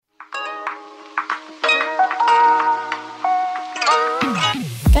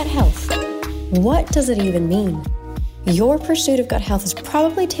What does it even mean? Your pursuit of gut health has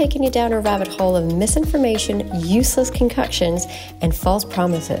probably taken you down a rabbit hole of misinformation, useless concoctions, and false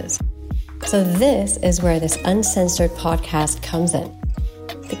promises. So this is where this uncensored podcast comes in.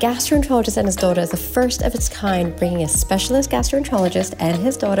 The gastroenterologist and his daughter is the first of its kind, bringing a specialist gastroenterologist and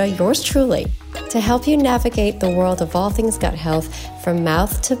his daughter, yours truly, to help you navigate the world of all things gut health, from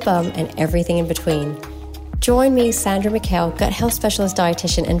mouth to bum and everything in between. Join me, Sandra McHale, gut health specialist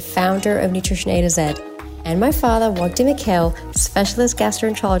dietitian and founder of Nutrition A to Z, and my father, Wagdi McHale, specialist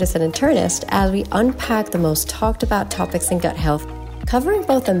gastroenterologist and internist, as we unpack the most talked about topics in gut health, covering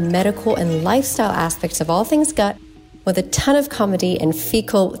both the medical and lifestyle aspects of all things gut, with a ton of comedy and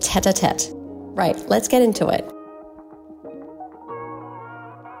fecal tete-a-tete. Right, let's get into it.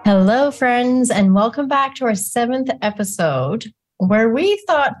 Hello, friends, and welcome back to our 7th episode, where we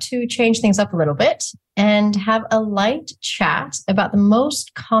thought to change things up a little bit and have a light chat about the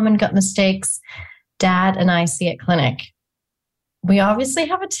most common gut mistakes Dad and I see at clinic. We obviously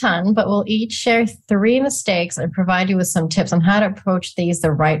have a ton, but we'll each share 3 mistakes and provide you with some tips on how to approach these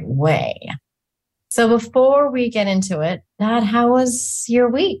the right way. So before we get into it, Dad, how was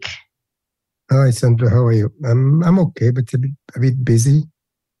your week? Hi, Sandra. How are you? I'm okay, but a bit busy.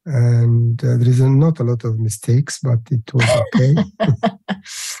 And there is not a lot of mistakes, but it was okay.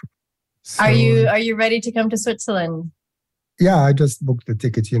 So, Are you ready to come to Switzerland? Yeah, I just booked the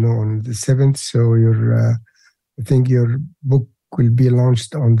ticket, on the 7th. So I think your book will be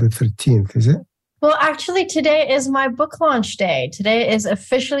launched on the 13th, is it? Well, actually, today is my book launch day. Today is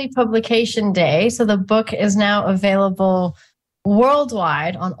officially publication day. So the book is now available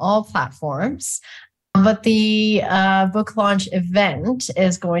worldwide on all platforms. But the book launch event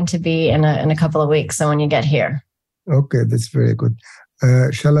is going to be in a couple of weeks. So when you get here. Okay, that's very good.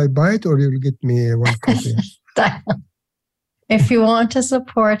 Shall I buy it or you'll get me one copy? If you want to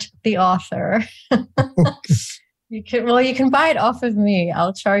support the author, okay. you can buy it off of me.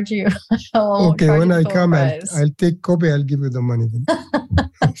 I'll charge you. Okay, when I come, I'll take copy. I'll give you the money then.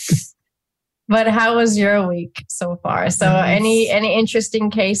 But how was your week so far? So any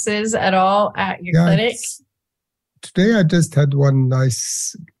interesting cases at all at your clinic? Today I just had one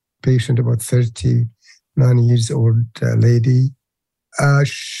nice patient, about 39 years old lady.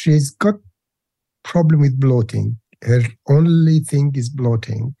 She's got problem with bloating. Her only thing is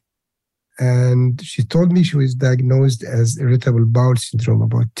bloating. And she told me she was diagnosed as irritable bowel syndrome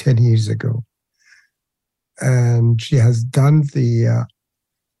about 10 years ago. And she has done the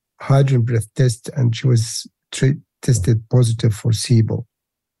hydrogen breath test, and she was tested positive for SIBO.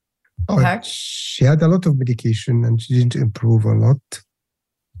 Okay. But she had a lot of medication and she didn't improve a lot.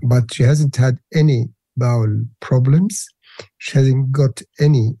 But she hasn't had any bowel problems. She hasn't got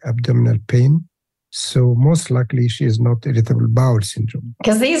any abdominal pain. So most likely she is not irritable bowel syndrome.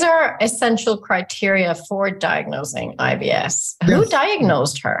 Because these are essential criteria for diagnosing IBS. Yes. Who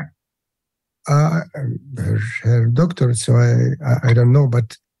diagnosed her? Her doctor. So I don't know,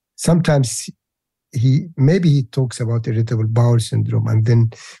 but sometimes he talks about irritable bowel syndrome and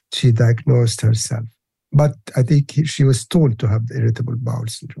then she diagnosed herself. But I think she was told to have the irritable bowel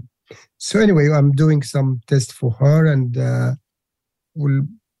syndrome. So anyway, I'm doing some tests for her and we'll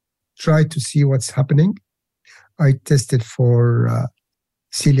try to see what's happening. I tested for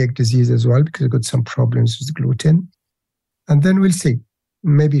celiac disease as well because I got some problems with gluten. And then we'll see.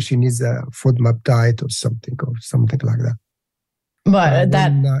 Maybe she needs a FODMAP diet or something like that. But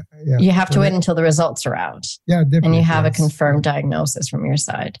you have to wait until the results are out. Yeah, definitely. And you have a confirmed diagnosis from your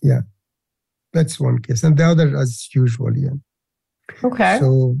side. Yeah, that's one case. And the other as usual, yeah. Okay.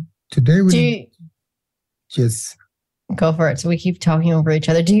 So today yes. Go for it. So we keep talking over each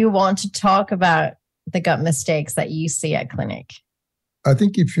other. Do you want to talk about the gut mistakes that you see at clinic? I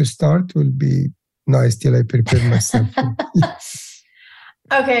think if you start, will be nice till I prepare myself.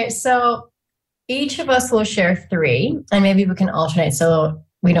 Okay, so each of us will share 3, and maybe we can alternate so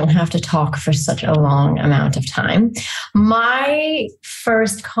we don't have to talk for such a long amount of time. My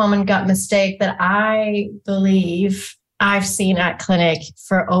first common gut mistake that I believe I've seen at clinic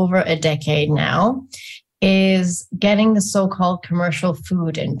for over a decade now is getting the so-called commercial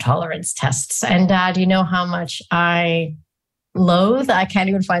food intolerance tests. And Dad, you know how much I can't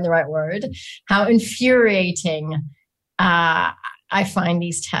even find the right word, how infuriating I find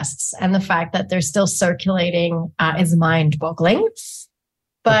these tests. And the fact that they're still circulating is mind-boggling.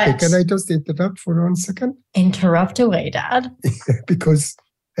 But okay, can I just interrupt for 1 second? Interrupt away, Dad. Because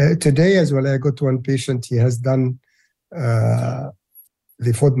today as well, I got one patient, he has done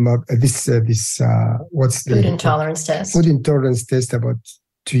the FODMAP, food intolerance test. Food intolerance test about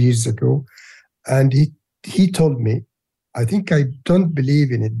 2 years ago. And he told me, I think I don't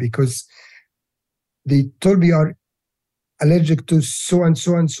believe in it because they told me are allergic to so and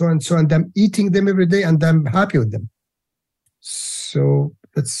so and so and so, and I'm eating them every day and I'm happy with them. So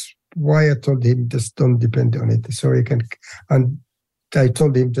that's why I told him just don't depend on it. So you can, and I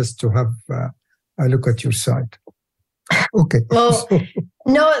told him just to have a look at your side. Okay. Well,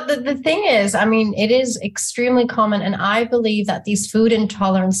 no, the thing is, I mean, it is extremely common. And I believe that these food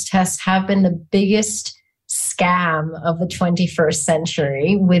intolerance tests have been the biggest scam of the 21st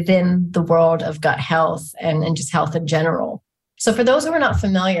century within the world of gut health and just health in general. So for those who are not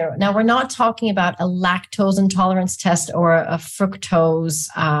familiar, now we're not talking about a lactose intolerance test or a fructose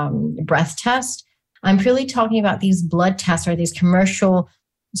breath test. I'm purely talking about these blood tests or these commercial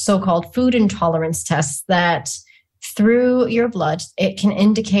so-called food intolerance tests that through your blood, it can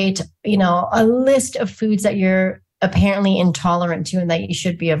indicate, a list of foods that you're apparently intolerant to and that you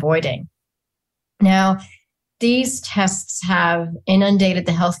should be avoiding. Now, these tests have inundated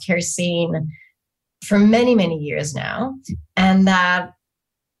the healthcare scene for many, many years now, and that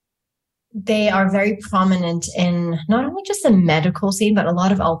they are very prominent in not only just the medical scene, but a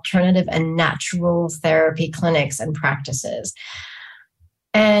lot of alternative and natural therapy clinics and practices.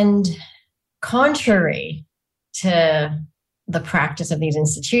 And contrary to the practice of these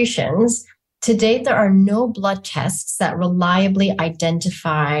institutions, to date, there are no blood tests that reliably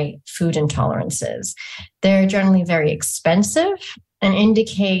identify food intolerances. They're generally very expensive and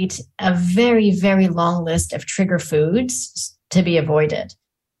indicate a very, very long list of trigger foods to be avoided.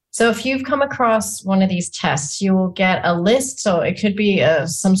 So if you've come across one of these tests, you will get a list. So it could be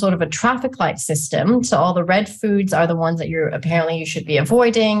some sort of a traffic light system. So all the red foods are the ones that you should be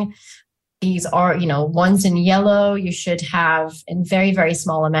avoiding. These are, ones in yellow you should have in very, very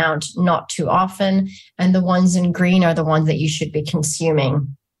small amount, not too often. And the ones in green are the ones that you should be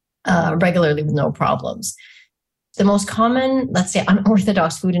consuming regularly with no problems. The most common, let's say,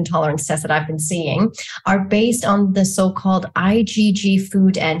 unorthodox food intolerance tests that I've been seeing are based on the so-called IgG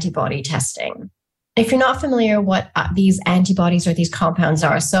food antibody testing. If you're not familiar what these antibodies or these compounds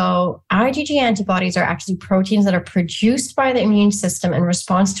are, so IgG antibodies are actually proteins that are produced by the immune system in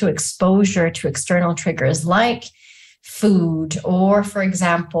response to exposure to external triggers like food or, for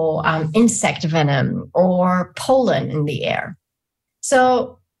example, insect venom or pollen in the air.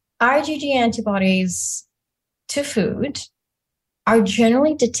 So IgG antibodies to food are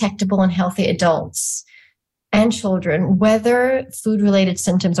generally detectable in healthy adults and children, whether food-related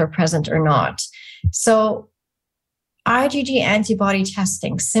symptoms are present or not. So IgG antibody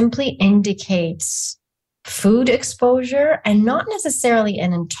testing simply indicates food exposure and not necessarily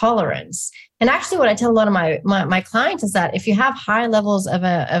an intolerance. And actually what I tell a lot of my clients is that if you have high levels of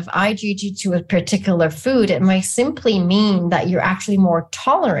IgG to a particular food, it might simply mean that you're actually more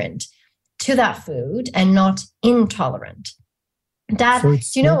tolerant to that food and not intolerant. Dad, do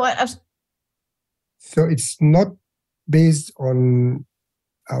you know what? So it's not based on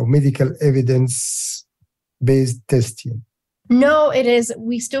medical evidence-based testing. No, it is.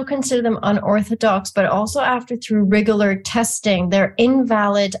 We still consider them unorthodox, but also after through regular testing, they're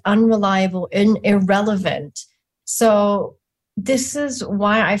invalid, unreliable, and irrelevant. So this is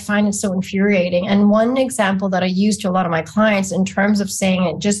why I find it so infuriating. And one example that I use to a lot of my clients in terms of saying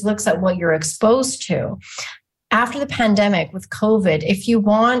it just looks at what you're exposed to. After the pandemic with COVID, if you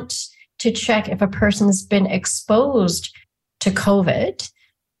want to check if a person's been exposed to COVID,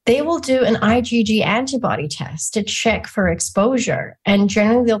 they will do an IgG antibody test to check for exposure. And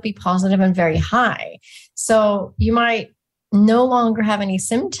generally they'll be positive and very high. So you might no longer have any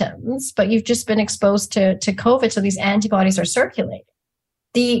symptoms, but you've just been exposed to COVID. So these antibodies are circulating.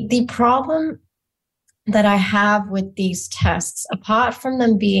 The problem that I have with these tests, apart from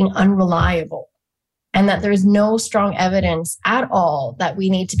them being unreliable and that there's no strong evidence at all that we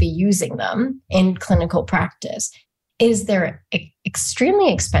need to be using them in clinical practice, is they're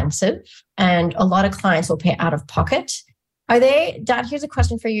extremely expensive and a lot of clients will pay out of pocket. Dad, here's a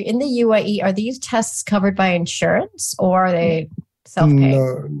question for you. In the UAE, are these tests covered by insurance or are they self-pay?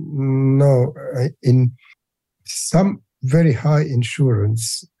 No. In some very high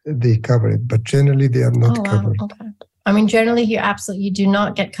insurance, they cover it, but generally they are not covered. Okay. I mean, generally you do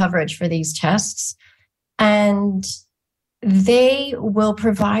not get coverage for these tests. And they will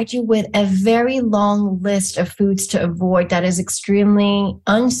provide you with a very long list of foods to avoid that is extremely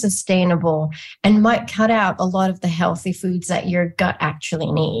unsustainable and might cut out a lot of the healthy foods that your gut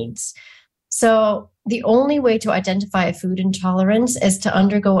actually needs. So the only way to identify a food intolerance is to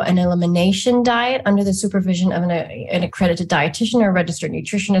undergo an elimination diet under the supervision of an accredited dietitian or registered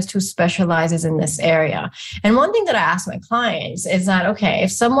nutritionist who specializes in this area. And one thing that I ask my clients is that, okay,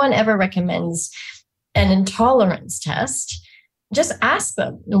 if someone ever recommends an intolerance test, just ask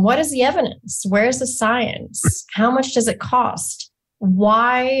them, what is the evidence? Where's the science? How much does it cost?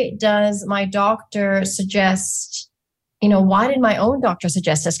 Why does my doctor suggest, why did my own doctor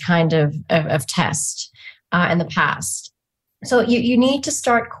suggest this kind of test in the past? So you need to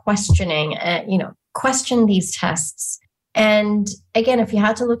start questioning, question these tests. And again, if you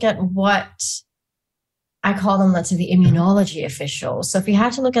had to look at what I call them, let's say, the immunology officials. So if you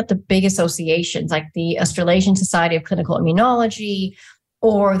had to look at the big associations, like the Australasian Society of Clinical Immunology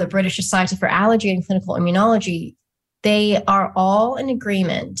or the British Society for Allergy and Clinical Immunology, they are all in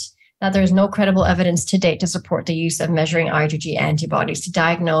agreement that there is no credible evidence to date to support the use of measuring IgG antibodies to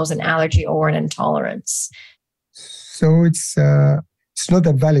diagnose an allergy or an intolerance. So it's not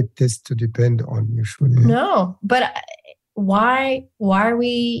a valid test to depend on usually. No, but why are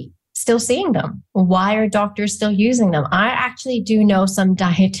we still seeing them? Why are doctors still using them? I actually do know some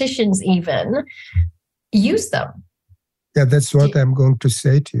dietitians even use them. Yeah, that's what I'm going to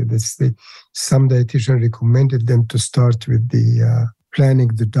say to you. Some dietitian recommended them to start with the planning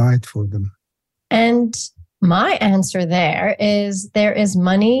the diet for them. And my answer there is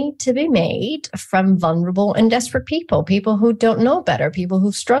money to be made from vulnerable and desperate people who don't know better, people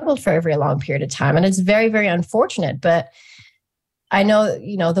who've struggled for a very long period of time. And it's very, very unfortunate. But I know,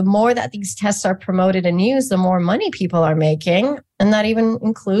 the more that these tests are promoted and used, the more money people are making. And that even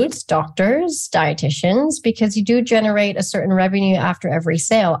includes doctors, dietitians, because you do generate a certain revenue after every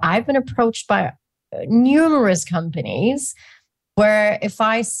sale. I've been approached by numerous companies where if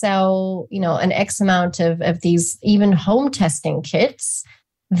I sell, an X amount of these even home testing kits,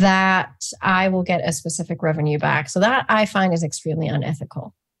 that I will get a specific revenue back. So that I find is extremely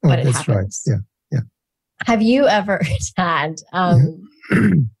unethical. But it happens. Right. Yeah. Have you ever had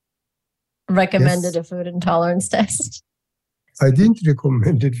recommended a food intolerance test? I didn't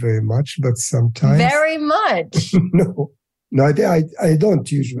recommend it very much, but sometimes. Very much? No, I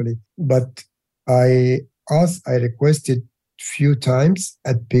don't usually. But I requested few times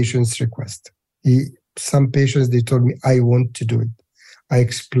at patients' request. Some patients, they told me, I want to do it. I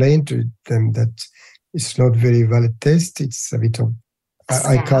explained to them that it's not very valid test. It's a bit of,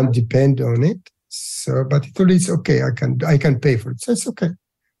 I can't depend on it. So, but he told me it's okay. I can pay for it. So it's okay.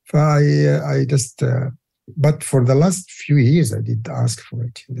 I just, but for the last few years, I did ask for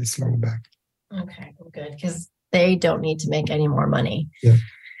it this long back. Okay, well, good. Because they don't need to make any more money. Yeah.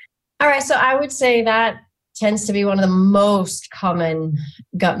 All right. So I would say that tends to be one of the most common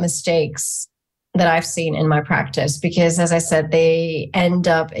gut mistakes that I've seen in my practice, because as I said, they end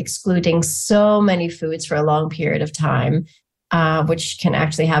up excluding so many foods for a long period of time, which can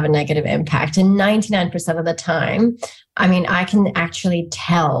actually have a negative impact. And 99% of the time, I can actually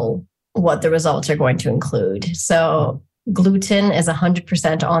tell what the results are going to include. So gluten is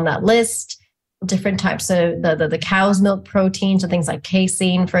 100% on that list. Different types of the cow's milk proteins, so things like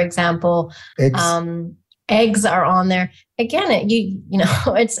casein, for example. Eggs are on there. Again,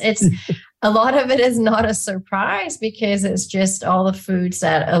 it's a lot of it is not a surprise because it's just all the foods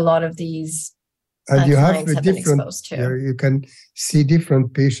that a lot of these and you have been exposed to. You can see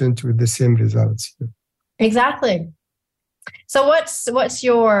different patients with the same results. Exactly. So what's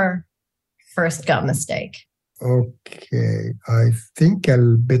your first gut mistake? Okay, I think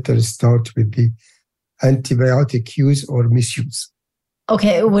I'll better start with the antibiotic use or misuse.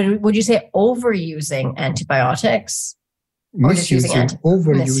 Okay, would you say overusing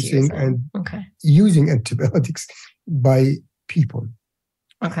overusing and using antibiotics by people?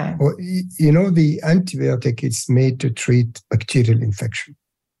 Okay. The antibiotic is made to treat bacterial infection.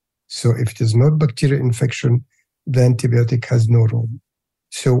 So if it is not bacterial infection, the antibiotic has no role.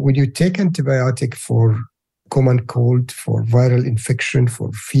 So when you take antibiotic for common cold, for viral infection,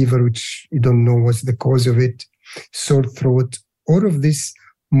 for fever, which you don't know what's the cause of it, sore throat, all of this,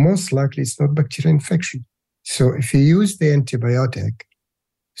 most likely it's not bacterial infection. So if you use the antibiotic,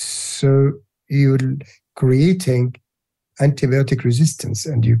 so you're creating antibiotic resistance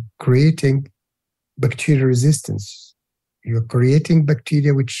and you're creating bacterial resistance. You're creating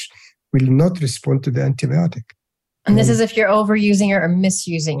bacteria which will not respond to the antibiotic. And this is if you're overusing it or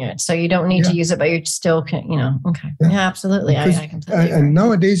misusing it. So you don't need to use it, but you're still, okay. Yeah, absolutely. I completely agree. And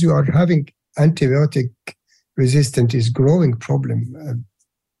nowadays you are having antibiotic resistant is growing problem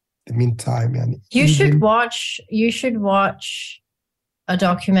the meantime. And you should watch a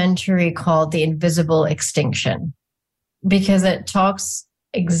documentary called The Invisible Extinction, because it talks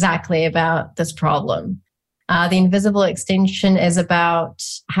exactly about this problem. The Invisible Extinction is about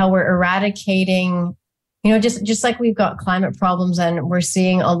how we're eradicating, just like we've got climate problems and we're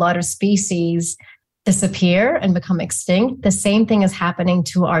seeing a lot of species disappear and become extinct. The same thing is happening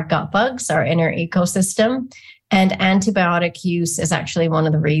to our gut bugs, our inner ecosystem. And antibiotic use is actually one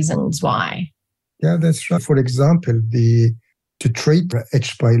of the reasons why. Yeah, that's right. For example, to treat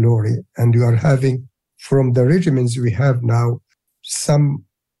H. pylori, and you are having, from the regimens we have now, some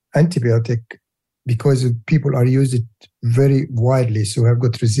antibiotic, because people are using it very widely, so have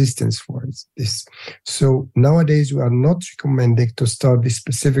got resistance for this. So nowadays we are not recommending to start this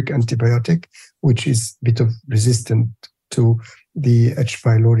specific antibiotic, which is a bit of resistant to the H.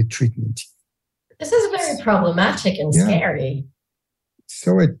 pylori treatment. This is very problematic and scary.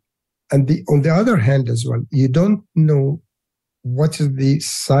 So on the other hand as well, you don't know what is the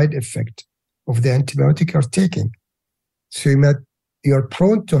side effect of the antibiotic you're taking. So you're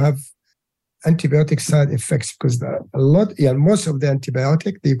prone to have antibiotic side effects because most of the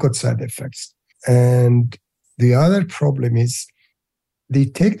antibiotic, they've got side effects. And the other problem is they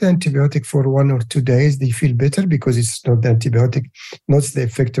take the antibiotic for 1 or 2 days, they feel better because it's not the antibiotic, not the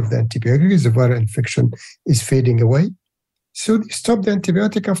effect of the antibiotic, the viral infection is fading away. So they stop the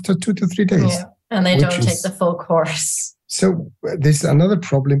antibiotic after 2 to 3 days. Yeah, and they don't take the full course. So there's another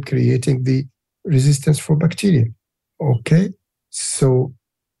problem creating the resistance for bacteria. Okay, so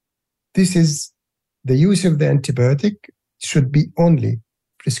this is the use of the antibiotic should be only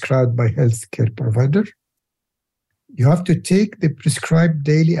prescribed by healthcare provider. You have to take the prescribed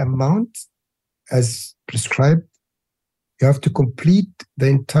daily amount as prescribed. You have to complete the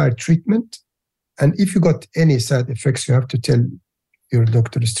entire treatment. And if you got any side effects, you have to tell your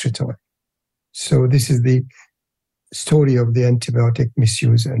doctor straight away. So this is the story of the antibiotic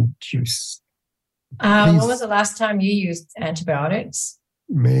misuse and use. When was the last time you used antibiotics?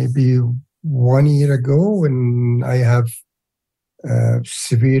 Maybe 1 year ago when I have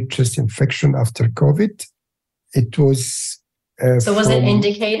severe chest infection after COVID. It was... so was it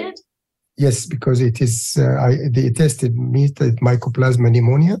indicated? Yes, because it is. They tested me with Mycoplasma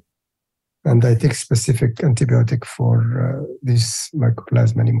pneumonia, and I take specific antibiotic for this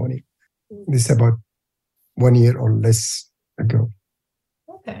Mycoplasma pneumonia. This is about 1 year or less ago.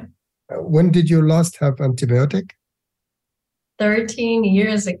 Okay. When did you last have antibiotic? 13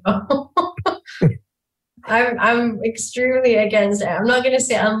 years ago. I'm extremely against it. I'm not going to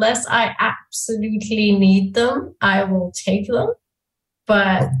say unless I absolutely need them, I will take them.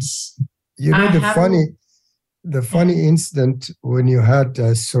 But you know the funny incident when you had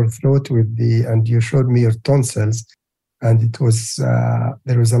a sore throat and you showed me your tonsils, and it was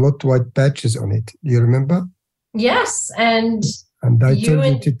there was a lot of white patches on it. Do you remember? Yes, and I told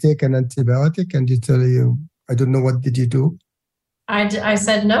you to take an antibiotic, and I don't know, what did you do? I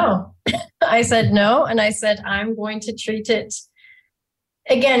said no. I said no, and I said I'm going to treat it.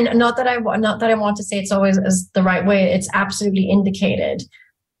 Again, not that I want to say it's always the right way. It's absolutely indicated.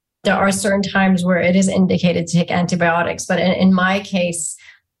 There are certain times where it is indicated to take antibiotics, but in my case,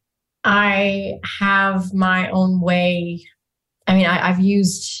 I have my own way. I mean, I've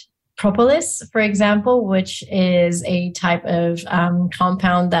used propolis, for example, which is a type of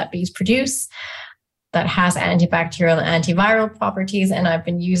compound that bees produce that has antibacterial and antiviral properties. And I've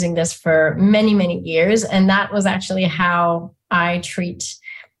been using this for many, many years. And that was actually how I treat.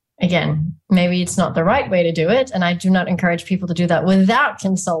 Again, maybe it's not the right way to do it. And I do not encourage people to do that without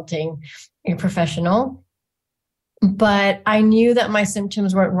consulting a professional. But I knew that my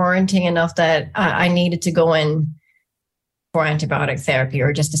symptoms weren't warranting enough that I needed to go in for antibiotic therapy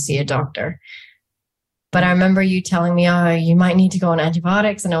or just to see a doctor. But I remember you telling me, oh, you might need to go on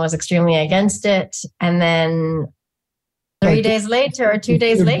antibiotics. And I was extremely against it. And then 3 days later or 2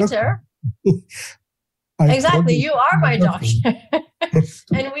 days later, exactly, you are my doctor.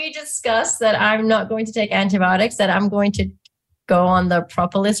 And we discussed that I'm not going to take antibiotics, that I'm going to go on the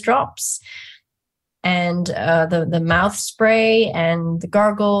propolis drops and the mouth spray and the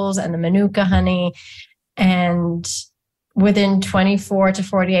gargles and the manuka honey. And within 24 to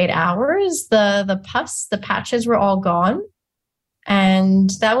 48 hours, the pus, the patches were all gone. And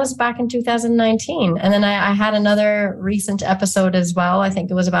that was back in 2019. And then I had another recent episode as well. I think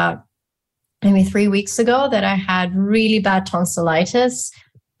it was about maybe 3 weeks ago that I had really bad tonsillitis.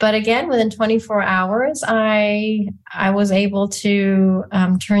 But again, within 24 hours, I was able to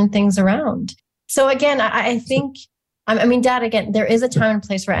turn things around. So again, I think, I mean, Dad, again, there is a time and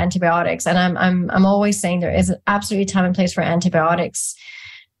place for antibiotics. And I'm always saying there is absolutely a time and place for antibiotics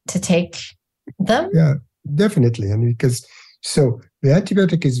to take them. Yeah, definitely. And because the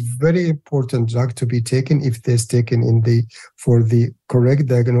antibiotic is very important drug to be taken if it's taken for the correct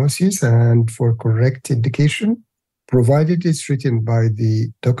diagnosis and for correct indication, provided it's written by the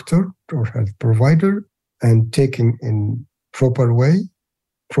doctor or health provider and taken in proper way,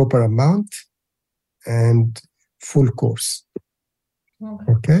 proper amount, and full course.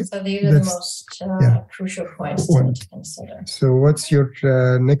 Okay. So these are the most crucial points to consider. So what's your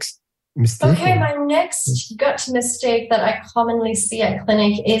next mistake? Okay, my next gut mistake that I commonly see at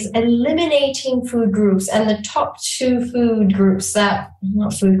clinic is eliminating food groups. And the top two food groups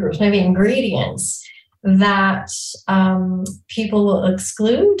maybe ingredients that people will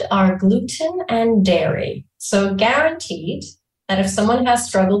exclude are gluten and dairy. So guaranteed that if someone has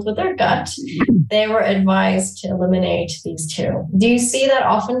struggled with their gut, they were advised to eliminate these two. Do you see that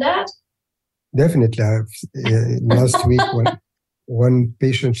often, Dad? Definitely. Last week, one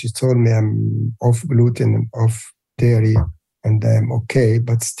patient, she told me I'm off gluten and off dairy, and I'm okay,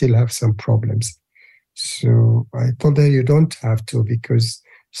 but still have some problems. So I told her you don't have to, because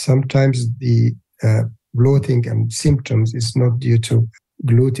sometimes the bloating and symptoms is not due to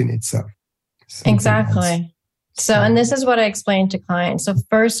gluten itself. Exactly. So, and this is what I explain to clients. So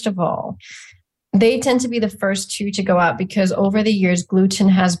first of all, they tend to be the first two to go out because over the years, gluten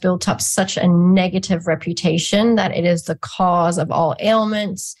has built up such a negative reputation that it is the cause of all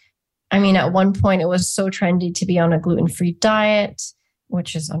ailments. I mean, at one point, it was so trendy to be on a gluten-free diet,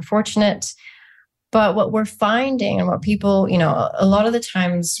 which is unfortunate. But what we're finding and what people, a lot of the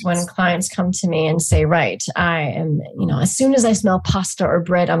times when clients come to me and say, right, I am, as soon as I smell pasta or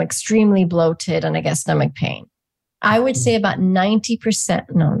bread, I'm extremely bloated and I get stomach pain. I would say about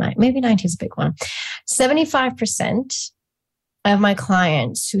 90%, maybe 90 is a big one. 75% of my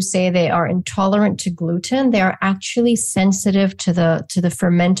clients who say they are intolerant to gluten, they are actually sensitive to the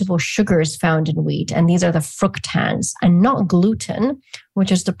fermentable sugars found in wheat. And these are the fructans and not gluten,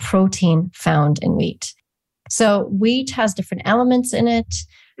 which is the protein found in wheat. So wheat has different elements in it.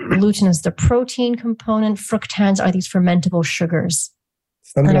 Gluten is the protein component. Fructans are these fermentable sugars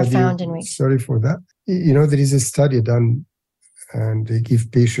that are found in wheat. Sorry for that. There is a study done and they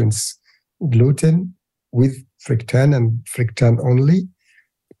give patients gluten with fructan and fructan only.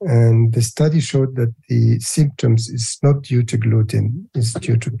 And the study showed that the symptoms is not due to gluten, it's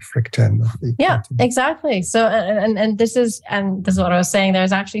due to fructan. Yeah, exactly. So, and this is what I was saying.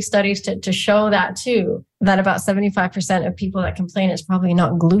 There's actually studies to show that too, that about 75% of people that complain is probably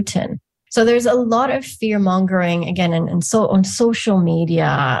not gluten. So there's a lot of fear mongering, again, and so on social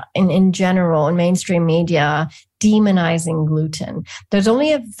media, in general, in mainstream media, demonizing gluten. There's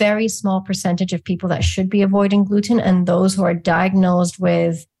only a very small percentage of people that should be avoiding gluten, and those who are diagnosed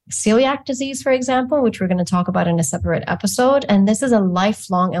with celiac disease, for example, which we're going to talk about in a separate episode. And this is a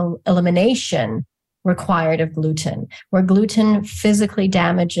lifelong elimination required of gluten, where gluten physically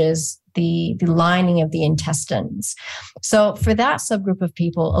damages the lining of the intestines. So for that subgroup of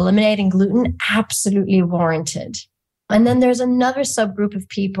people, eliminating gluten, absolutely warranted. And then there's another subgroup of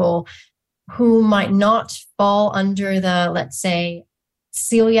people who might not fall under the, let's say,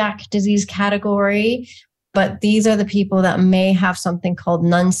 celiac disease category, but these are the people that may have something called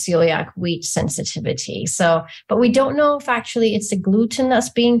non-celiac wheat sensitivity. So, but we don't know if actually it's the gluten that's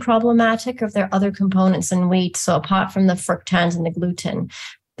being problematic or if there are other components in wheat. So apart from the fructans and the gluten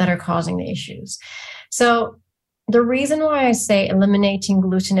that are causing the issues. So the reason why I say eliminating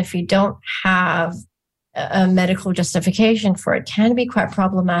gluten if you don't have a medical justification for it can be quite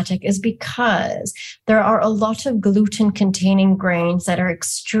problematic is because there are a lot of gluten-containing grains that are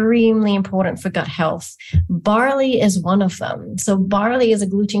extremely important for gut health. Barley is one of them. So barley is a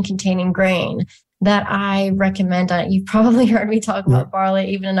gluten-containing grain that I recommend. You've probably heard me talk about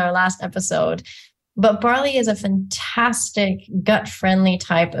barley even in our last episode. But barley is a fantastic gut-friendly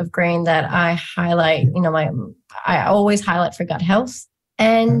type of grain that I highlight. I always highlight for gut health.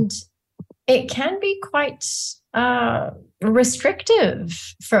 And it can be quite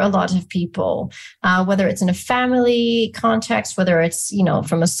restrictive for a lot of people, whether it's in a family context, whether it's,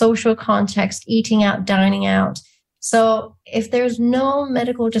 from a social context, eating out, dining out. So if there's no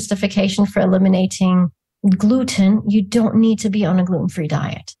medical justification for eliminating gluten, you don't need to be on a gluten-free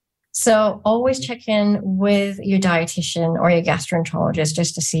diet. So always check in with your dietitian or your gastroenterologist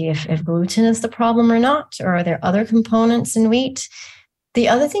just to see if gluten is the problem or not, or are there other components in wheat? The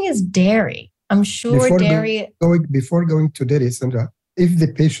other thing is dairy. I'm sure before going to dairy, Sandra, if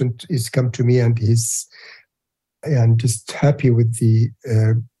the patient is come to me and he's just happy with the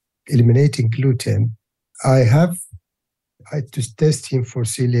eliminating gluten, I just test him for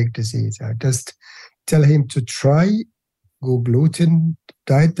celiac disease. I just tell him to try go gluten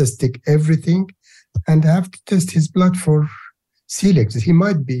diet, just take everything, and have to test his blood for celiac. He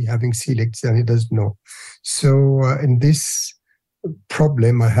might be having celiac and he doesn't know. So in this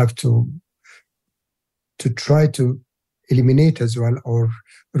problem, I have to try to eliminate as well or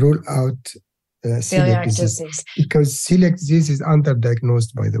rule out celiac disease. Because celiac disease is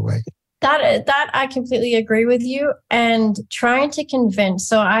underdiagnosed, by the way. That I completely agree with you. And trying to convince.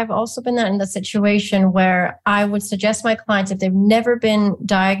 So I've also been in the situation where I would suggest my clients, if they've never been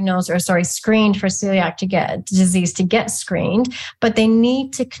diagnosed screened for celiac disease to get screened, but they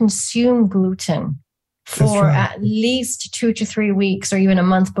need to consume gluten for at least 2 to 3 weeks or even a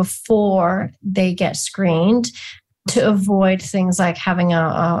month before they get screened to avoid things like having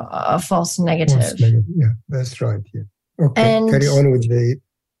a false negative. Yeah, that's right. Yeah. Okay, and carry on with the...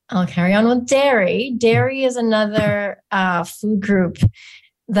 I'll carry on with dairy. Dairy is another food group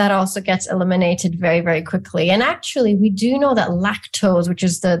that also gets eliminated very, very quickly. And actually, we do know that lactose, which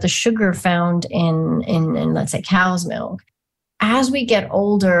is the sugar found in, let's say, cow's milk, as we get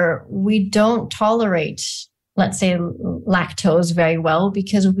older, we don't tolerate, let's say, lactose very well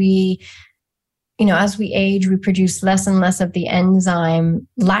because as we age, we produce less and less of the enzyme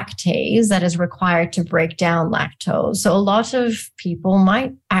lactase that is required to break down lactose. So a lot of people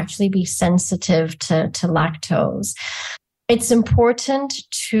might actually be sensitive to lactose. It's important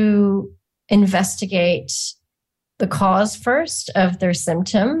to investigate the cause first of their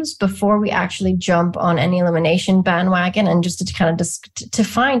symptoms before we actually jump on any elimination bandwagon, and just to kind of to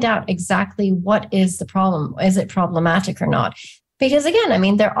find out exactly what is the problem. Is it problematic or not? Because again, I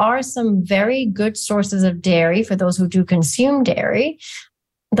mean, there are some very good sources of dairy for those who do consume dairy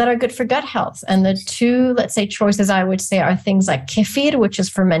that are good for gut health. And the two, let's say, choices I would say are things like kefir, which is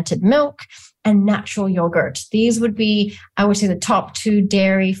fermented milk, and natural yogurt. These would be, I would say, the top two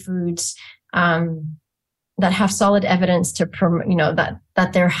dairy foods that have solid evidence to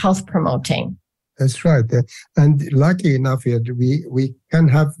that they're health promoting. That's right. And lucky enough, we can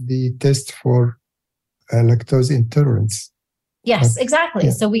have the test for lactose intolerance. Yes, exactly.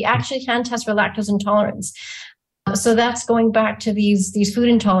 Yeah. So we actually can test for lactose intolerance. So that's going back to these food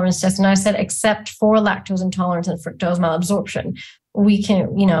intolerance tests. And I said, except for lactose intolerance and fructose malabsorption, we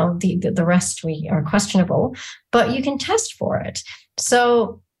can, the rest we are questionable, but you can test for it.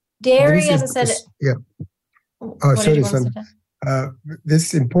 So dairy, as I said. Yeah. Oh, sorry, son. This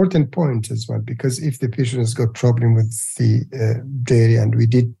is important point as well, because if the patient has got problem with the dairy and we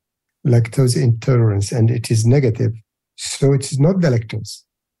did lactose intolerance and it is negative, so it's not the lactose.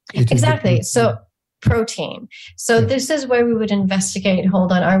 Exactly. So protein. So this is where we would investigate,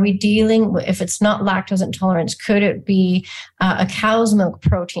 hold on, are we dealing with, if it's not lactose intolerance, could it be a cow's milk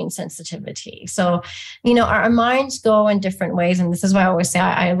protein sensitivity? So, our minds go in different ways. And this is why I always say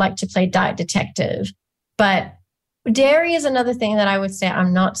I like to play diet detective. But dairy is another thing that I would say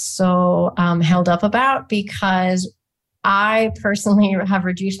I'm not so held up about, because I personally have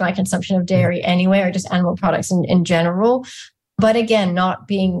reduced my consumption of dairy anyway, or just animal products in general. But again, not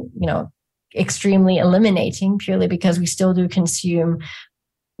being, extremely eliminating, purely because we still do consume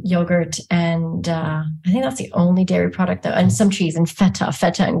yogurt. And I think that's the only dairy product, and some cheese and feta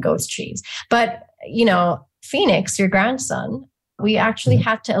and goat's cheese. But, Phoenix, your grandson, we actually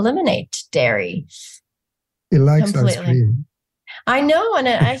had to eliminate dairy. He likes ice cream. I know.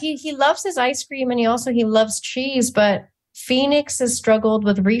 And he loves his ice cream, and he loves cheese, but Phoenix has struggled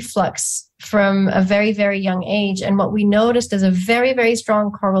with reflux from a very, very young age. And what we noticed is a very, very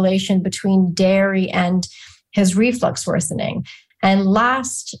strong correlation between dairy and his reflux worsening. And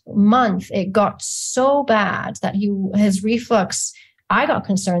last month, it got so bad that his reflux, I got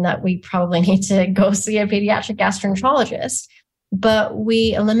concerned that we probably need to go see a pediatric gastroenterologist. But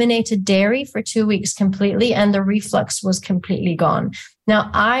we eliminated dairy for 2 weeks completely, and the reflux was completely gone. Now,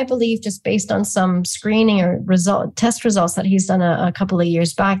 I believe, just based on some screening or test results that he's done a couple of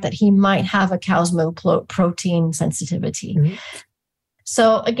years back, that he might have a cow's milk protein sensitivity. Mm-hmm.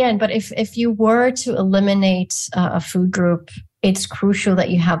 So again, but if you were to eliminate a food group, it's crucial that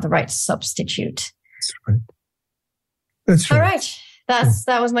you have the right substitute. That's right. All right.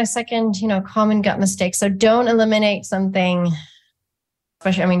 That was my second, common gut mistake. So don't eliminate something,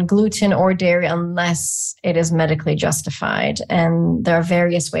 especially, gluten or dairy, unless it is medically justified. And there are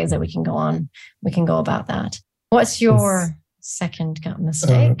various ways that we can go about that. What's your second gut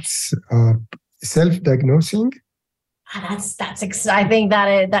mistake? Self-diagnosing. That's I think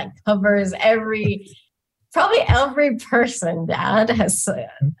that covers probably every person, Dad, has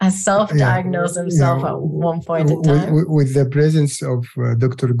self-diagnosed himself at one point in time. With the presence of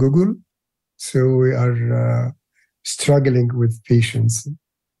Dr. Google, so we are struggling with patients.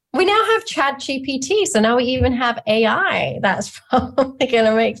 We now have ChatGPT, so now we even have AI. That's probably going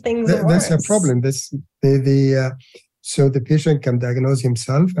to make things worse. That's a problem. So the patient can diagnose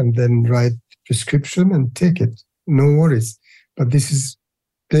himself and then write prescription and take it. No worries. But this is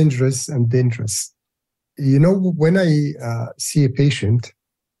dangerous. When I see a patient,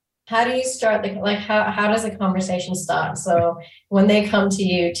 How do you start how does the conversation start? So when they come to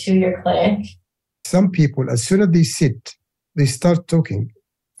you, to your clinic? Some people, as soon as they sit, they start talking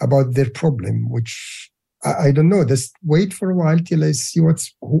about their problem, which I don't know. Just wait for a while till I see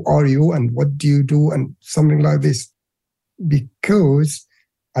who are you and what do you do and something like this. Because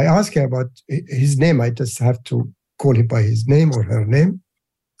I ask him about his name. I just have to call him by his name or her name.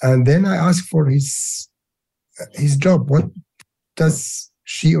 And then I ask for his job. What does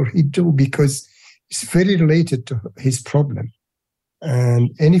she or he do? Because it's very related to his problem.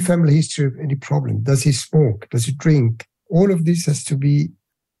 And any family history of any problem. Does he smoke? Does he drink? All of this has to be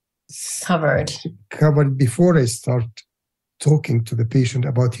covered before I start talking to the patient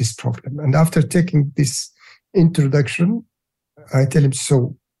about his problem. And after taking this introduction, I tell him,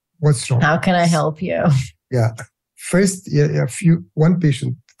 so what's wrong? How can I help you? Yeah. First, one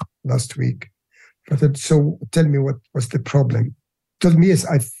patient last week, I said, so tell me what's the problem? Told me, yes,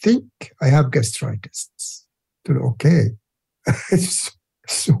 I think I have gastritis. I said, okay.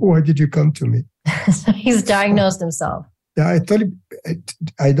 So why did you come to me? So he's diagnosed himself. Yeah, I told him,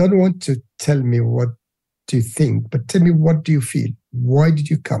 I don't want to tell me what do you think, but tell me what do you feel? Why did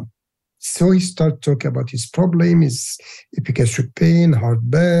you come? So he started talking about his problem, his epigastric pain,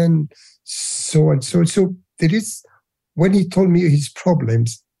 heartburn, so and so. So there is, when he told me his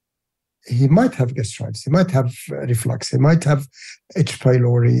problems, he might have gastritis, he might have reflux, he might have H.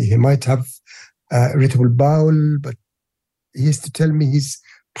 pylori, he might have irritable bowel, but he has to tell me his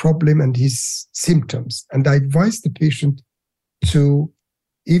problem and his symptoms. And I advise the patient to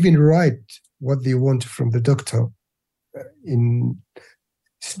even write what they want from the doctor,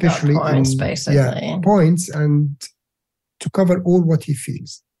 especially points, basically. Points, and to cover all what he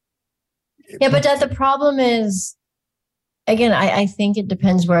feels. Yeah, but the problem is, again, I think it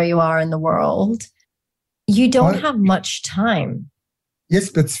depends where you are in the world. You don't have much time. Yes,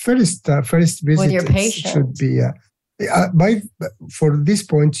 but first visit with your patient should be. For this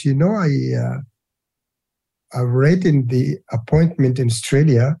point, I read in the appointment in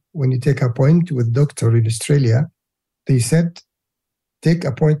Australia, when you take appointment with doctor in Australia, they said, take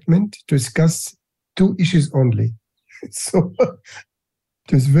appointment to discuss 2 issues only. So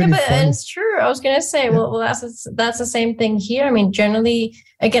it was very funny. And it's true. I was going to say, well, that's the same thing here. I mean, generally,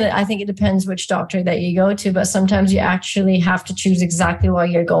 again, I think it depends which doctor that you go to, but sometimes you actually have to choose exactly why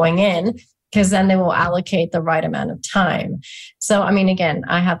you're going in, because then they will allocate the right amount of time. So, I mean, again,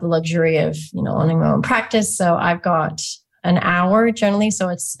 I have the luxury of, owning my own practice. So I've got an hour generally. So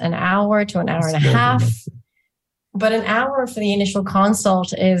it's an hour to an hour and a half. But an hour for the initial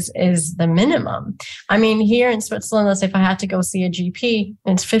consult is the minimum. I mean, here in Switzerland, let's say if I had to go see a GP,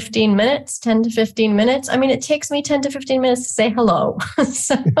 it's 15 minutes, 10 to 15 minutes. I mean, it takes me 10 to 15 minutes to say hello.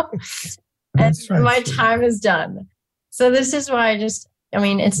 My time is done. So this is why it's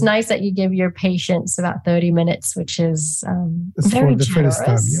nice that you give your patients about 30 minutes, which is very generous. First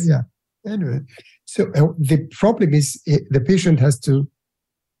time. Yeah. Anyway, so the problem is the patient has to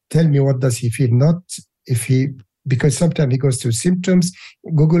tell me what does he feel, not because sometimes he goes to symptoms,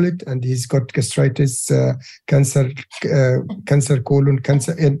 Google it, and he's got gastritis, cancer, colon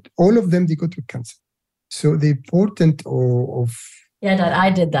cancer, and all of them, they go to cancer. So the important of... Yeah, Dad, I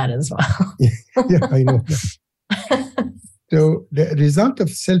did that as well. Yeah, I know. So the result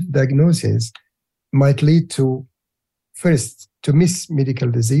of self-diagnosis might lead to, first, to miss medical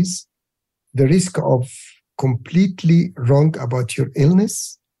disease, the risk of completely wrong about your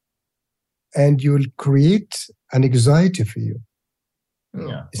illness, and you will create an anxiety for you.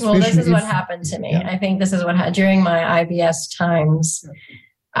 Yeah. Well, this is what happened to me. Yeah. I think this is what happened during my IBS times.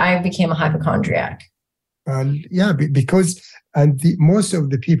 I became a hypochondriac. Because most of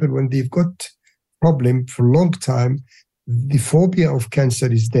the people, when they've got problem for a long time, the phobia of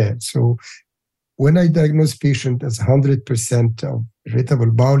cancer is there. So when I diagnose patient as 100% of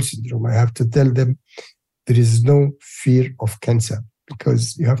irritable bowel syndrome, I have to tell them there is no fear of cancer,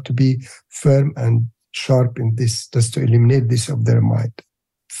 because you have to be firm and sharp in this, just to eliminate this of their mind.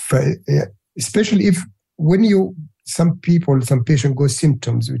 Especially if some patient go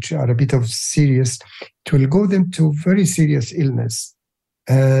symptoms which are a bit of serious, it will go them to very serious illness.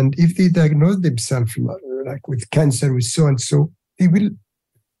 And if they diagnose themselves like with cancer, with so and so, they will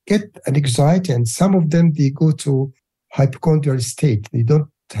get an anxiety. And some of them, they go to hypochondrial state. They don't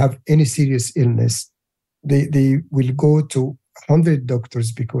have any serious illness. They will go to 100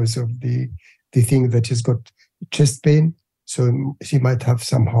 doctors because of they think that he's got chest pain, so he might have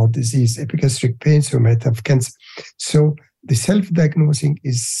some heart disease, epigastric pain, so he might have cancer. So the self-diagnosing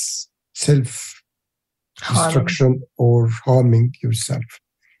is self-destruction or harming yourself.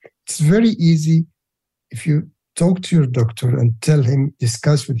 It's very easy if you talk to your doctor and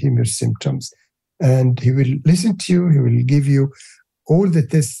discuss with him your symptoms. And he will listen to you. He will give you all the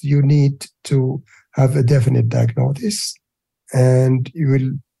tests you need to have a definite diagnosis. And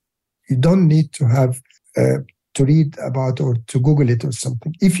you don't need to have to read about or to Google it or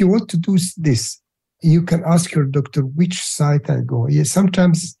something. If you want to do this, you can ask your doctor which site I go. Yeah,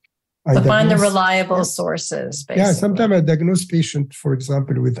 sometimes find the reliable sources, basically. Yeah, sometimes I diagnose patients, for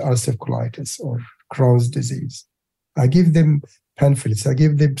example, with ulcerative colitis or Crohn's disease. I give them pamphlets. I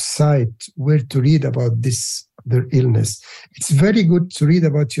give them site where to read about their illness. It's very good to read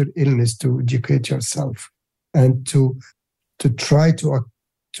about your illness, to educate yourself and to try to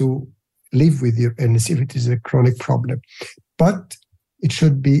live with your illness if it is a chronic problem. But it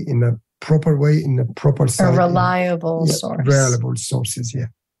should be in a proper way, in a proper site. A reliable source. Reliable sources, yeah.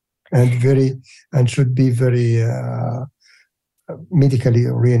 And should be very medically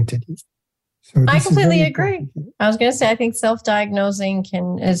oriented. So I completely agree. I was going to say, I think self-diagnosing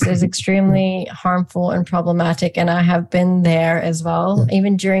is extremely harmful and problematic. And I have been there as well,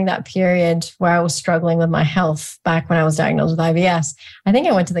 even during that period where I was struggling with my health back when I was diagnosed with IBS. I think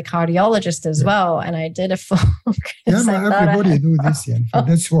I went to the cardiologist as well, and I did a full... everybody do this. Yeah.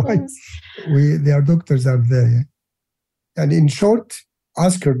 That's why their doctors are there. Yeah? And in short,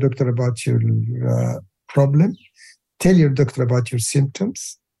 ask your doctor about your problem. Tell your doctor about your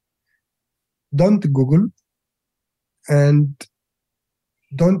symptoms. Don't Google and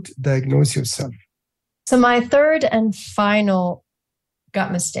don't diagnose yourself. So my third and final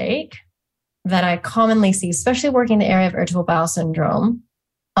gut mistake that I commonly see, especially working in the area of irritable bowel syndrome,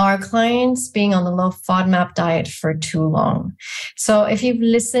 are clients being on the low FODMAP diet for too long. So if you've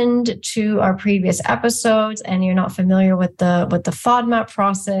listened to our previous episodes and you're not familiar with the FODMAP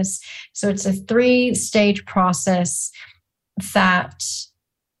process, so it's a 3-stage process that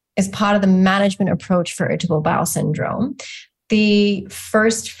is part of the management approach for irritable bowel syndrome. The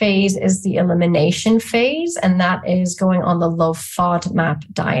first phase is the elimination phase, and that is going on the low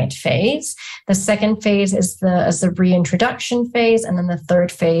FODMAP diet phase. The second phase is the reintroduction phase, and then the third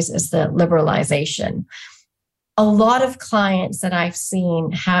phase is the liberalization. A lot of clients that I've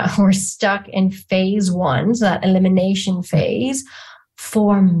seen were stuck in phase 1, so that elimination phase,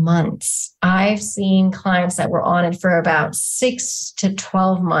 for months. I've seen clients that were on it for about 6 to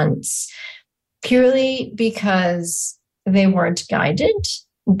 12 months, purely because they weren't guided.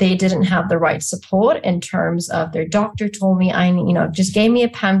 They didn't have the right support in terms of their doctor told me, just gave me a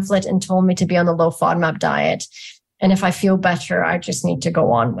pamphlet and told me to be on the low FODMAP diet. And if I feel better, I just need to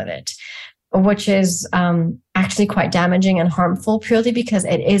go on with it, which is actually quite damaging and harmful, purely because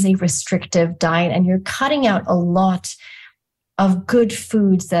it is a restrictive diet and you're cutting out a lot of good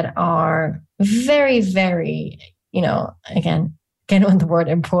foods that are very, very, again with the word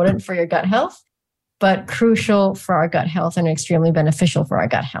important for your gut health, but crucial for our gut health and extremely beneficial for our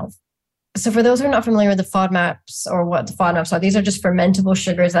gut health. So for those who are not familiar with the FODMAPs or what the FODMAPs are, these are just fermentable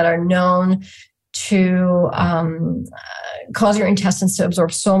sugars that are known to cause your intestines to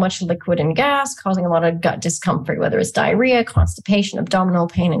absorb so much liquid and gas, causing a lot of gut discomfort, whether it's diarrhea, constipation, abdominal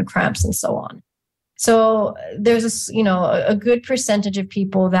pain, and cramps, and so on. So there's a good percentage of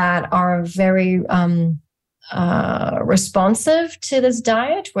people that are very responsive to this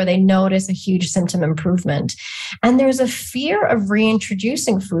diet, where they notice a huge symptom improvement. And there's a fear of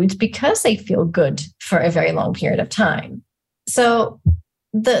reintroducing foods because they feel good for a very long period of time. So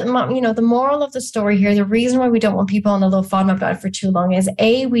the moral of the story here, the reason why we don't want people on the low FODMAP diet for too long is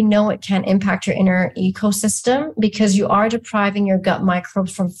we know it can impact your inner ecosystem because you are depriving your gut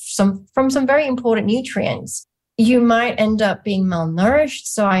microbes from some very important nutrients. You might end up being malnourished.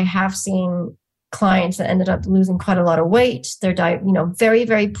 So I have seen clients that ended up losing quite a lot of weight. Their diet, very,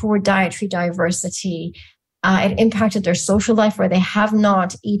 very poor dietary diversity. It impacted their social life, where they have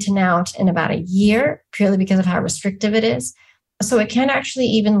not eaten out in about a year, purely because of how restrictive it is. So it can actually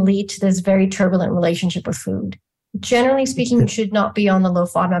even lead to this very turbulent relationship with food. Generally speaking, you should not be on the low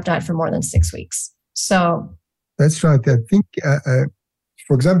FODMAP diet for more than 6 weeks. So that's right. I think,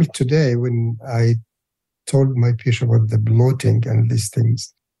 for example, today when I told my patient about the bloating and these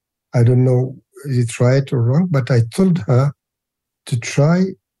things, I don't know is it right or wrong, but I told her to try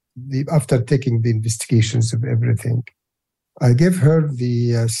after taking the investigations of everything. I gave her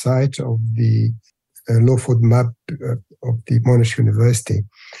the site of the low FODMAP of the Monash University.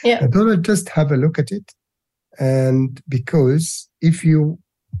 Yeah. I told her just have a look at it. And because if you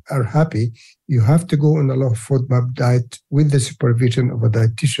are happy, you have to go on a low FODMAP diet with the supervision of a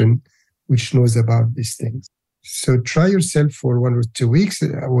dietitian which knows about these things. So try yourself for 1 or 2 weeks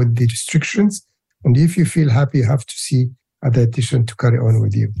with the restrictions. And if you feel happy, you have to see a dietitian to carry on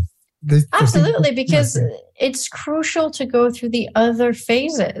with you. Absolutely, because it's crucial to go through the other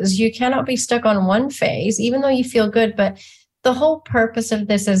phases. You cannot be stuck on one phase, even though you feel good. But the whole purpose of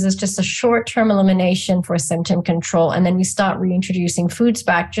this is just a short-term elimination for symptom control. And then we start reintroducing foods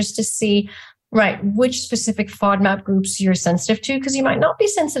back just to see, right, which specific FODMAP groups you're sensitive to, because you might not be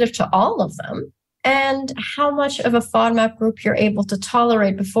sensitive to all of them, and how much of a FODMAP group you're able to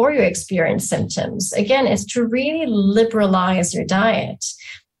tolerate before you experience symptoms. Again, it's to really liberalize your diet.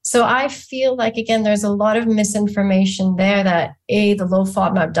 So I feel like, again, there's a lot of misinformation there that the low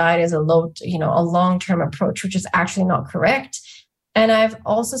FODMAP diet is a long-term approach, which is actually not correct. And I've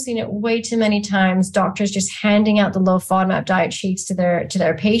also seen it way too many times, doctors just handing out the low FODMAP diet sheets to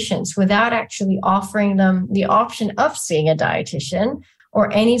their patients without actually offering them the option of seeing a dietitian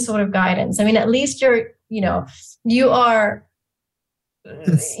or any sort of guidance. I mean, at least you're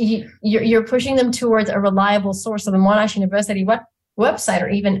pushing them towards a reliable source. So the Monash University website or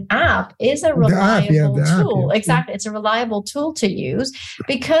even app is a reliable tool. App, yeah. Exactly. It's a reliable tool to use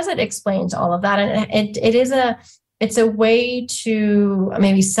because it explains all of that. And it's a way to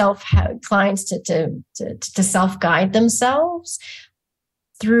maybe clients to self-guide themselves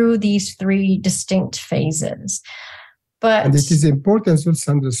through these three distinct phases. And it is important, so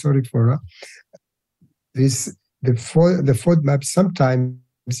Sandra, sorry for this, the FODMAP sometimes,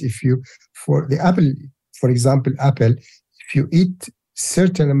 for example, apple, if you eat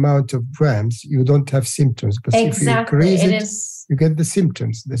certain amount of grams, you don't have symptoms. But exactly. if you increase you get the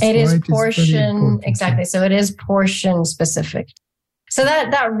symptoms. That's it is why portion, exactly. So it is portion specific. So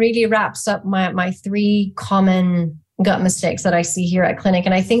that really wraps up my three common gut mistakes that I see here at clinic.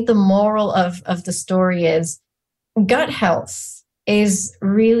 And I think the moral of the story is gut health is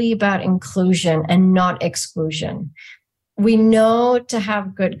really about inclusion and not exclusion. We know to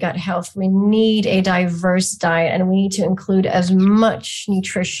have good gut health, we need a diverse diet, and we need to include as much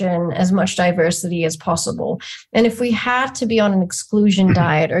nutrition, as much diversity as possible. And if we have to be on an exclusion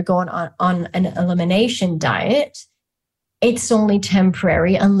diet or going on an elimination diet, it's only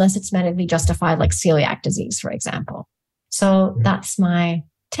temporary unless it's medically justified, like celiac disease, for example. So that's my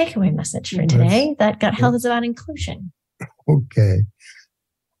takeaway message for today, that gut health is about inclusion. Okay.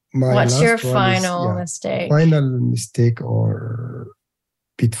 What's your final mistake? Final mistake or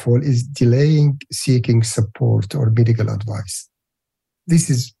pitfall is delaying seeking support or medical advice. This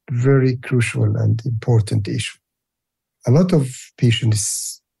is very crucial and important issue. A lot of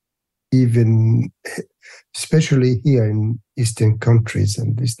patients, even especially here in Eastern countries,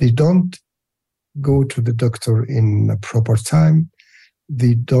 and they don't go to the doctor in a proper time.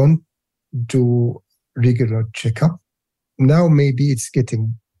 They don't do regular checkup. Now maybe it's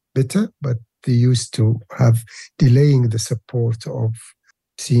getting better, but they used to have delaying the support of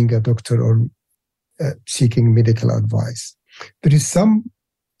seeing a doctor or seeking medical advice. There is some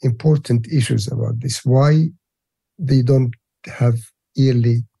important issues about this. Why they don't have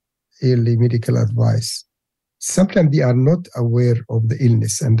early medical advice? Sometimes they are not aware of the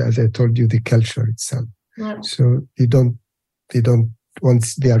illness, and as I told you, the culture itself. Yeah. So they don't.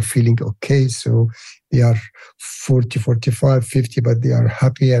 Once they are feeling okay, so they are 40, 45, 50, but they are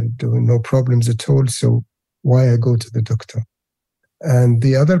happy and no problems at all. So why I go to the doctor? And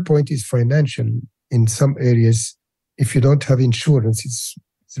the other point is financial. In some areas, if you don't have insurance, it's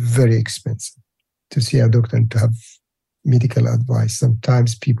very expensive to see a doctor and to have medical advice.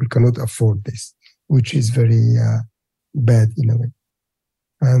 Sometimes people cannot afford this, which is very bad in a way.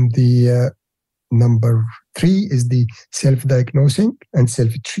 And the number 3 is the self-diagnosing and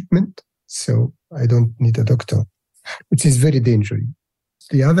self-treatment. So I don't need a doctor, which is very dangerous.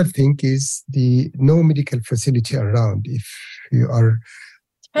 The other thing is the no medical facility around. If you are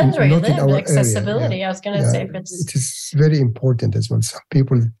depends where you live, accessibility. Area, I was going to say, it is very important as well. Some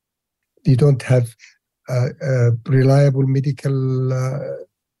people, they don't have reliable medical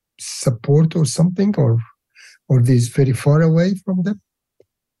support or something, or they're very far away from them.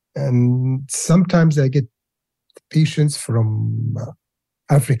 And sometimes I get patients from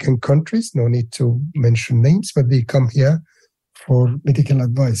African countries, no need to mention names, but they come here for medical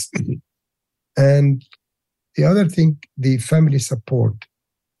advice. And the other thing, the family support,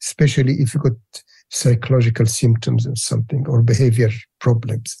 especially if you got psychological symptoms or something, or behavior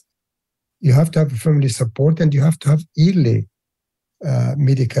problems. You have to have family support, and you have to have early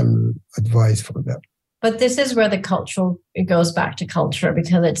medical advice for that. But this is where it goes back to culture,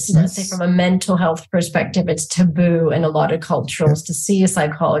 because it's, let's say, from a mental health perspective, it's taboo in a lot of cultures to see a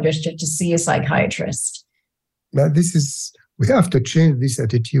psychologist or to see a psychiatrist. Now, we have to change this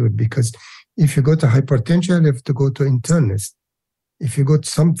attitude, because if you go to hypertension, you have to go to internist. If you got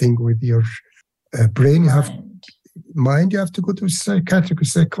something with your brain, you have to go to psychiatric or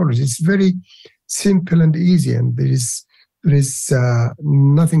psychologist. It's very simple and easy, and there is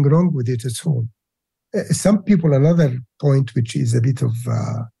nothing wrong with it at all. Some people, another point which is a bit of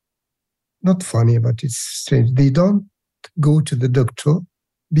not funny, but it's strange. They don't go to the doctor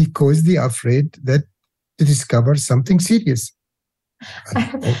because they are afraid that to discover something serious.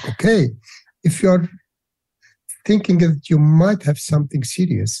 Okay, if you're thinking that you might have something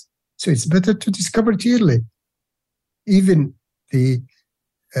serious, so it's better to discover it early. Even the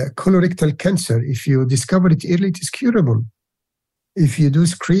colorectal cancer, if you discover it early, it is curable. If you do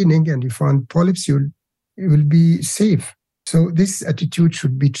screening and you find polyps, you will be safe. So this attitude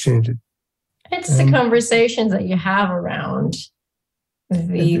should be changed. It's the conversations that you have around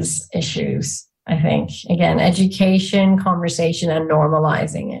these issues, I think. Again, education, conversation, and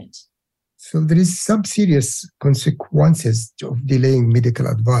normalizing it. So there is some serious consequences of delaying medical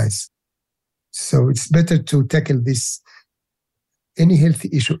advice. So it's better to tackle any health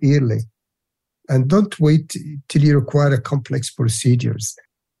issue early, and don't wait till you require a complex procedures.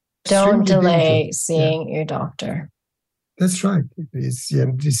 Don't delay seeing your doctor. That's right. This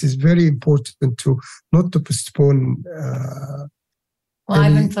is very important not to postpone.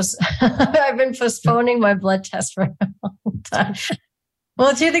 I've been postponing my blood test for a long time.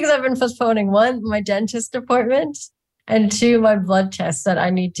 Well, two things I've been postponing: one, my dentist appointment, and two, my blood test that I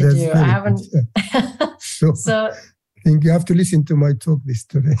need to do. I haven't. So I think you have to listen to my talk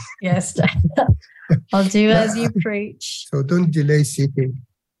today. Yes, I'll do as you preach. So don't delay seeking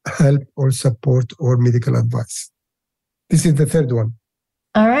help or support or medical advice. This is the third one.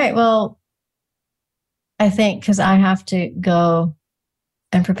 All right. Well, I think because I have to go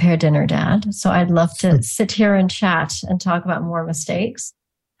and prepare dinner, Dad. So I'd love to sit here and chat and talk about more mistakes.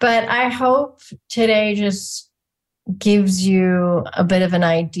 But I hope today just gives you a bit of an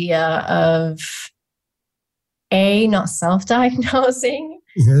idea of not self-diagnosing,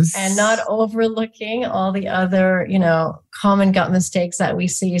 yes, and not overlooking all the other, common gut mistakes that we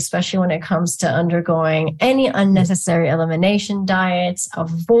see, especially when it comes to undergoing any unnecessary elimination diets.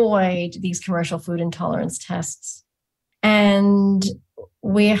 Avoid these commercial food intolerance tests. And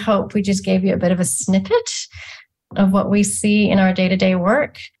we hope we just gave you a bit of a snippet of what we see in our day-to-day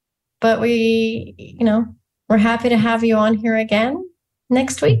work. But we're happy to have you on here again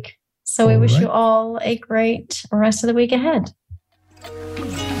next week. So we wish you all a great rest of the week ahead.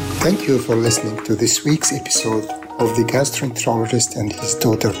 Thank you for listening to this week's episode of the Gastroenterologist and His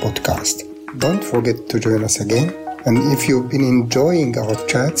Daughter podcast. Don't forget to join us again. And if you've been enjoying our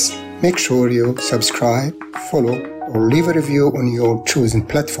chats, make sure you subscribe, follow, or leave a review on your chosen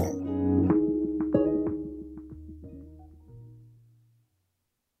platform.